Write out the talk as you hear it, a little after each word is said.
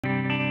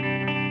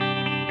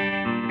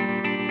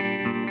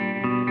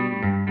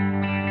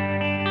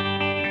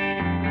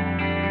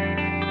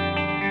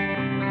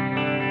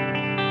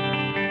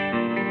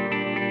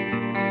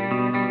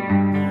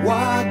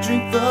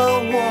drink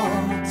the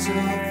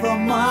water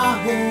from my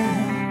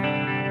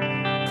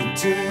hand,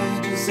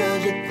 contagious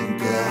as you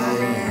think I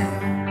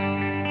am.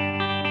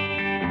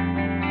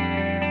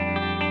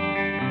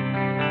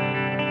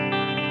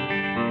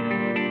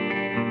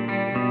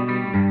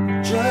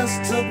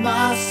 Just took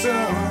my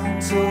son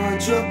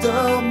towards your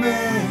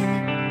domain.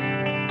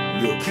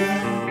 You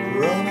can't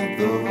run it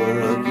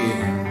over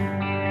again.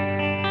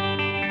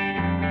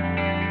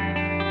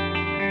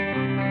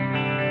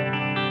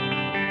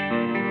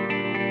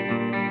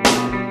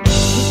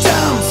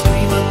 Don't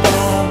scream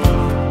aloud,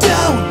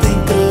 don't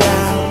think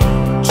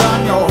aloud. Turn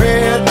your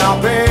head now,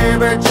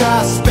 baby,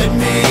 just spit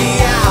me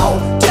out.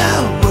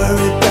 Don't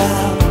worry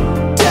about,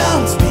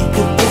 don't speak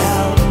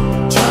about.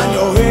 Turn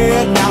your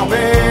head now,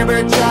 baby,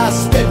 just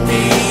spit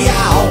me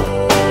out.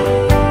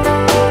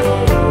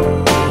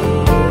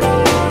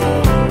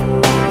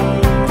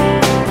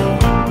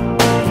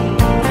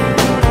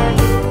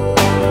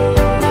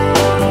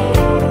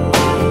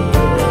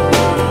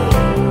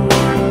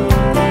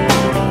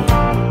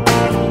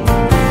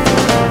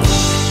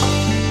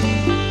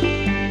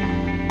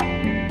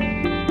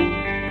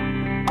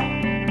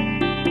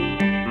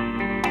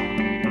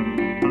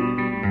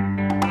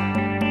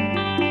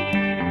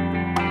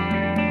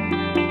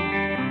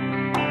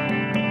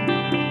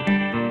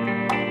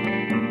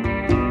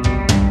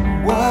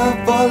 Why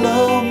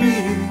follow me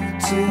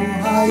to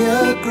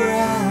higher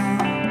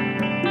ground?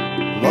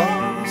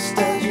 Lost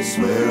as you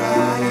swear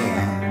I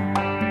am.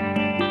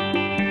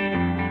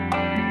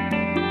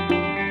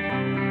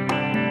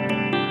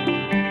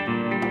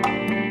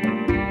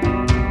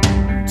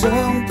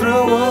 Don't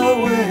throw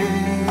away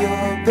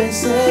your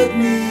basic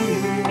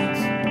needs,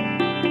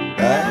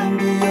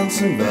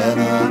 ambience and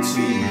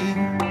vanity.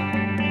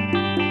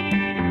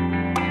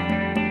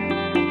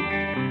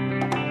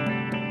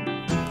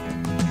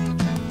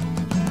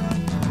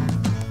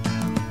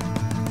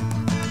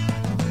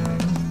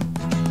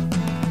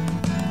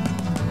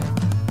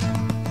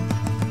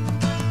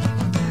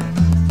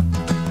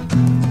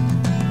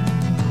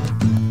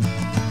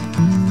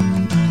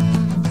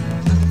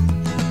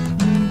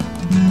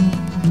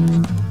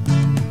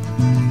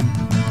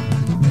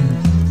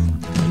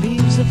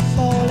 Leaves are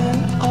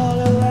falling all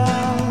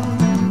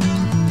around.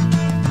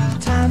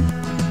 Time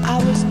I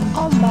was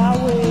on my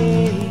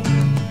way.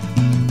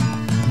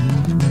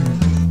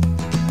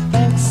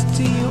 Thanks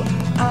to you,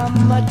 I'm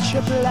much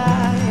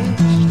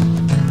obliged.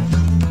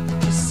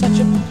 It's such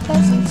a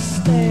pleasant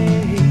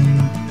stay.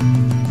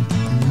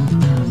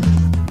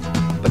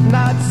 But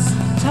now it's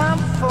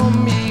time for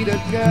me to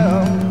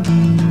go.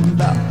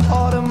 The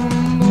autumn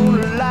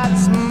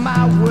moonlight's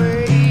my way.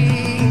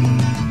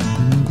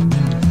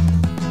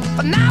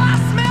 But now I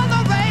smell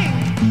the rain,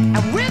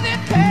 and with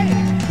it pain,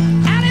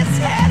 and it's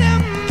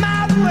heading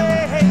my way.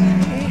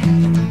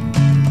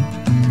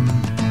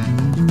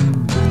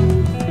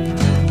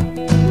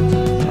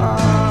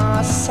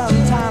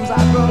 Sometimes I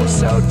grow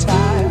so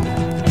tired,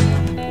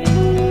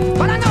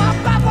 but I know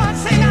about one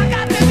thing I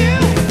got to do.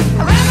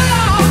 I ramble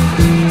on,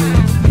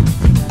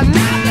 and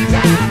now the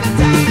time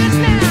is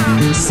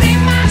now. Sing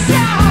my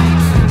song.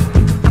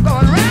 I'm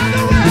going round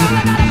the world.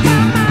 I gotta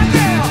find my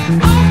girl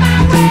on my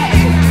way.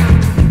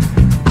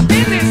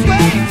 Been this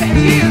way 10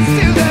 years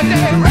to the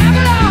day.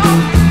 Ramble on,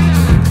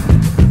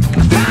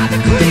 find the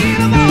queen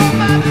of all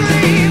my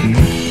dreams.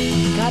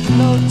 Got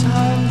no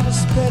time for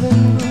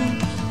spreading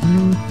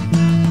news.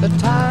 The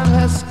time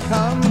has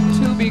come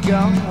to be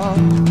gone.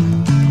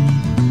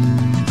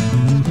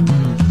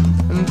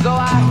 And though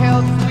our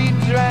health we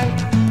drank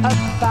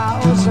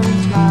 1,000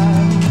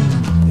 times,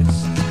 it's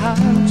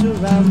time to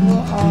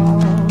ramble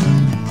on.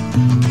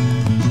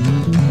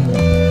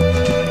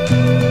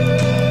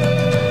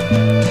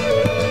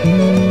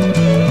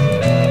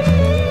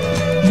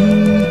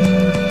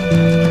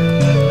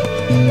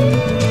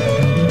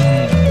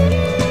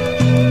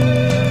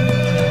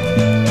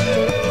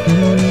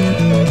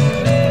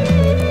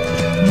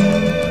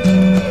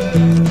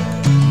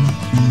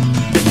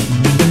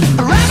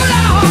 Ramble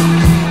on,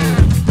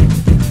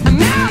 and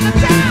now the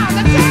time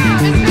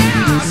is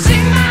now.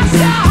 Sing my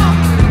song.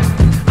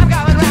 I'm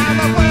going round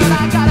the world.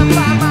 I gotta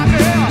find my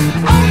girl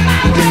on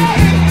my way.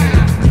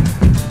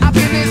 I've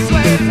been this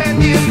way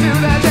 10 years to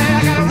the day.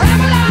 I gotta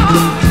ramble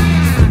on.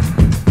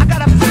 I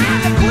gotta find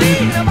the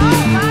queen of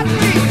all my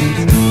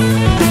dreams.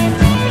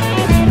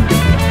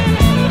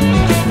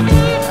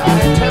 I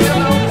tell you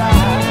no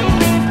lie.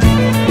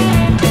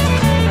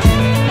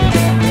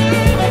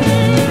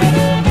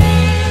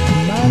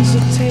 Mine's a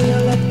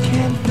tale that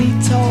can't be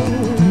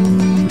told.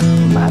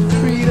 My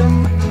freedom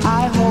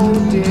I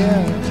hold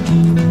dear.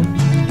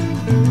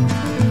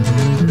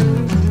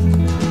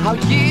 How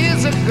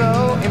years ago,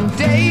 in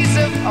days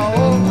of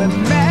old, when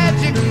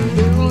magic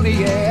filled the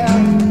air.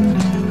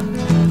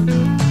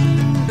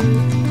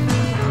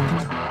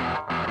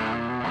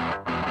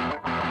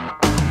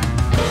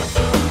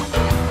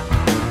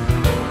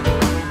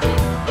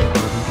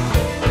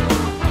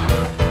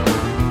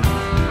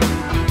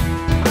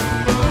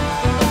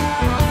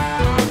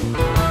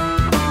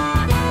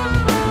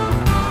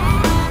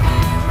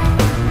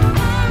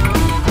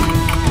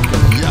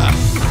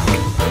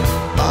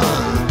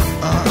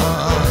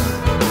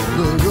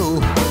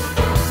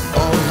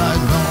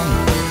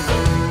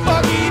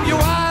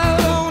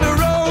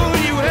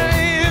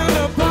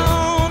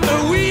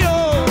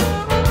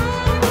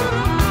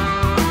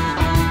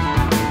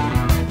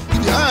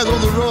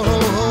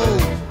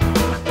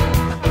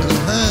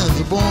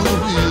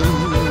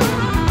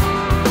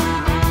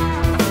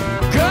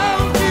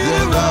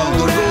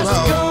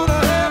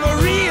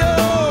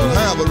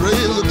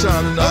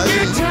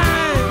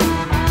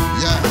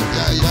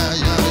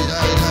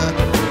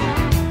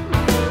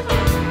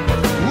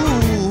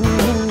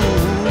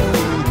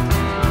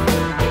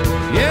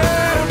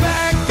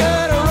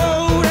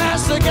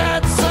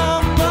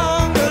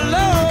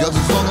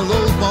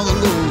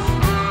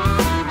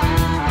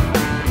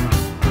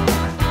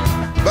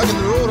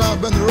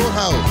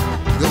 house.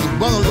 There's a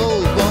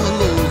bungalows.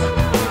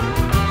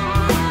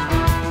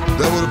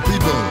 There were the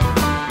people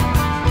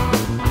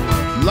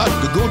like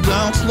to go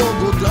down slow,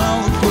 go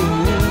down